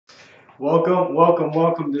Welcome, welcome,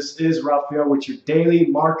 welcome. This is Rafael with your daily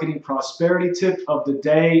marketing prosperity tip of the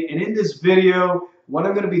day. And in this video, what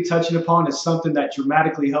I'm going to be touching upon is something that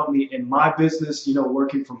dramatically helped me in my business,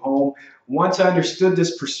 working from home. Once I understood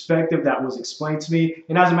this perspective that was explained to me,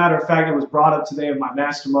 and as a matter of fact, it was brought up today in my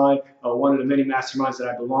mastermind, one of the many masterminds that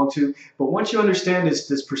I belong to. But once you understand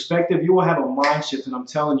this perspective, you will have a mind shift, and I'm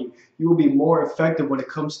telling you, you will be more effective when it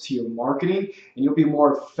comes to your marketing, and you'll be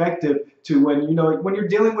more effective to when you're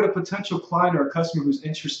dealing with a potential client or a customer who's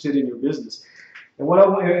interested in your business. And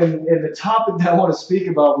and the topic that I want to speak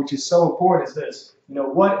about, which is so important, is this.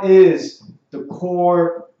 What is the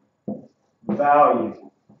core value?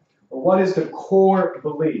 Or what is the core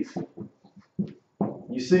belief?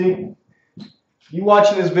 You see, you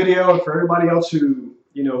watching this video, and for everybody else who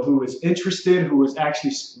is interested, who is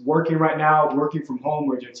actually working right now, working from home,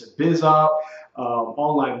 whether it's a biz op,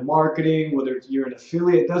 online marketing, whether you're an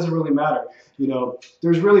affiliate, it doesn't really matter.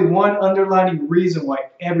 There's really one underlying reason why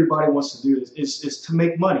everybody wants to do this is to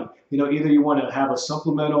make money. Either you want to have a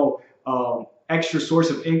supplemental extra source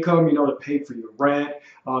of income, to pay for your rent,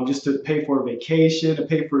 just to pay for a vacation, to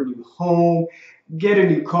pay for a new home, get a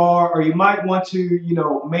new car, or you might want to,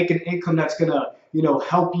 make an income that's gonna,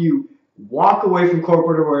 help you walk away from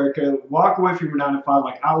corporate work, walk away from your 9 to 5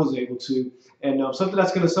 like I was able to, and something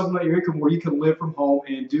that's going to supplement your income where you can live from home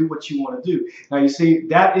and do what you want to do. Now, you see,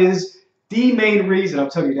 that is the main reason. I'm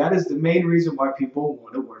telling you, that is the main reason why people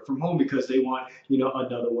want to work from home, because they want,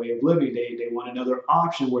 another way of living. They want another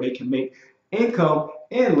option where they can make income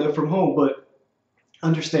and live from home. But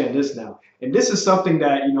understand this now, and this is something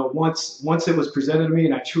that once it was presented to me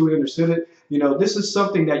and I truly understood it, this is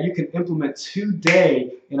something that you can implement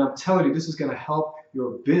today, and I'm telling you, this is going to help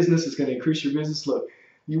your business. It's going to increase your business. Look,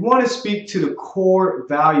 you want to speak to the core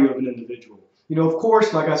value of an individual. Of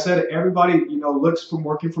course, like I said, everybody looks from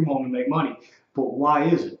working from home to make money, but why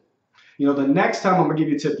is it? The next time, I'm gonna give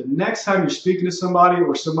you a tip. The next time you're speaking to somebody,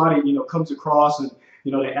 or somebody comes across and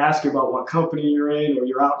they ask you about what company you're in, or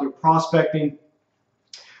you're out there prospecting,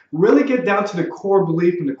 really get down to the core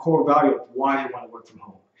belief and the core value of why they want to work from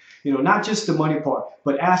home. Not just the money part,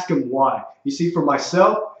 but ask them why. You see, for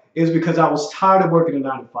myself, it was because I was tired of working a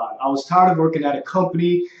 9 to 5. I was tired of working at a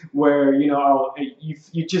company where,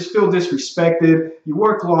 you just feel disrespected. You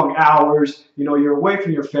work long hours. You're away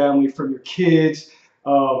from your family, from your kids.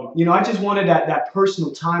 I just wanted that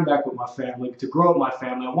personal time back with my family, to grow up my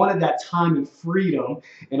family. I wanted that time and freedom,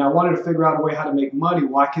 and I wanted to figure out a way how to make money.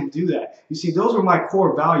 Well, I can do that. You see, those were my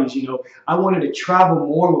core values. I wanted to travel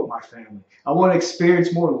more with my family. I want to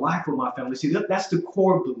experience more life with my family. See, that's the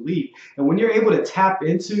core belief. And when you're able to tap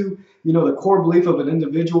into, the core belief of an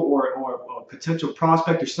individual or a potential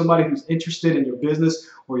prospect, or somebody who's interested in your business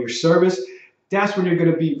or your service, that's when you're going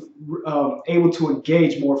to be able to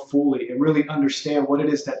engage more fully and really understand what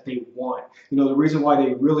it is that they want. The reason why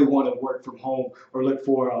they really want to work from home or look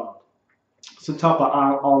for some type of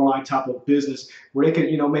online type of business where they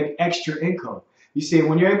can, make extra income. You see,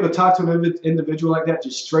 when you're able to talk to an individual like that,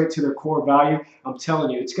 just straight to their core value, I'm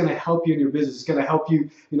telling you, it's going to help you in your business. It's going to help you,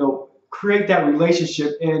 create that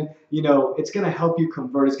relationship, and it's going to help you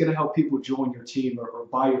convert. It's going to help people join your team or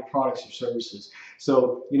buy your products or services.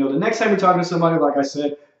 So the next time you're talking to somebody, like I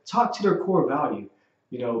said, talk to their core value.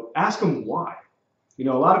 Ask them why. A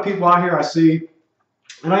lot of people out here I see,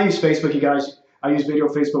 and I use Facebook, you guys. I use video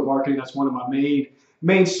Facebook marketing. That's one of my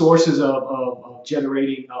main sources of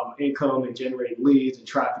generating income and generating leads and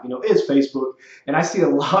traffic. Is Facebook. And I see a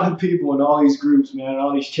lot of people in all these groups, man,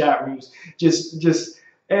 all these chat rooms, just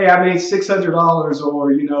hey, I made $600,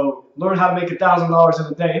 or learn how to make $1,000 in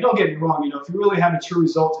a day. And don't get me wrong, if you're really having true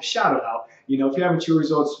results, shout it out. If you're having true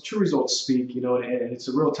results speak. And it's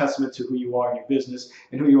a real testament to who you are in your business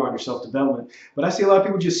and who you are in your self-development. But I see a lot of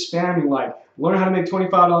people just spamming like, learn how to make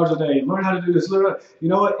 $25 a day, learn how to do this,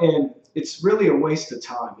 and it's really a waste of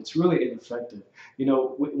time. It's really ineffective.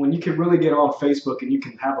 When you can really get on Facebook and you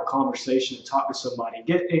can have a conversation and talk to somebody,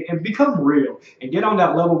 and become real, and get on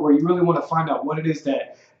that level where you really want to find out what it is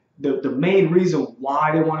that the main reason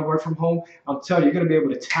why they want to work from home. I'm telling you, you're going to be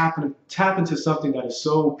able to tap into something that is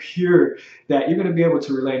so pure that you're going to be able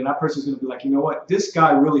to relate. And that person's going to be like, you know what, this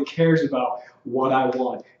guy really cares about what I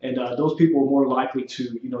want. And those people are more likely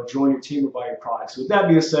to, join your team or buy your products. So with that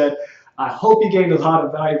being said, I hope you gained a lot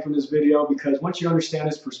of value from this video, because once you understand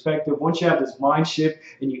this perspective, once you have this mind shift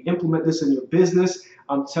and you implement this in your business,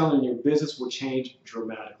 I'm telling you, your business will change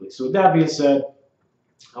dramatically. So with that being said,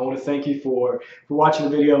 I want to thank you for watching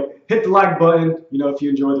the video. Hit the like button, if you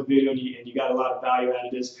enjoyed the video and you got a lot of value out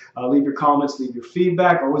of this. Leave your comments, leave your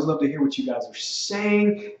feedback. I always love to hear what you guys are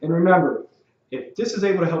saying. And remember, if this is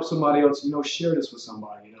able to help somebody else, share this with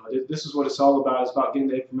somebody. This is what it's all about. It's about getting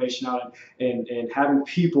the information out and having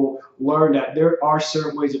people learn that there are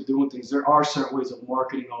certain ways of doing things. There are certain ways of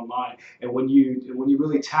marketing online. And when you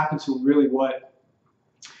really tap into really why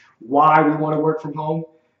we want to work from home,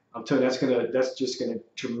 I'm telling you, that's just gonna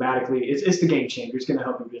dramatically, it's the game changer. It's gonna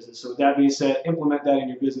help your business. So with that being said, implement that in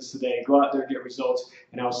your business today. Go out there, get results,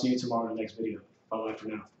 and I'll see you tomorrow in the next video. Bye-bye for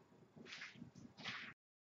now.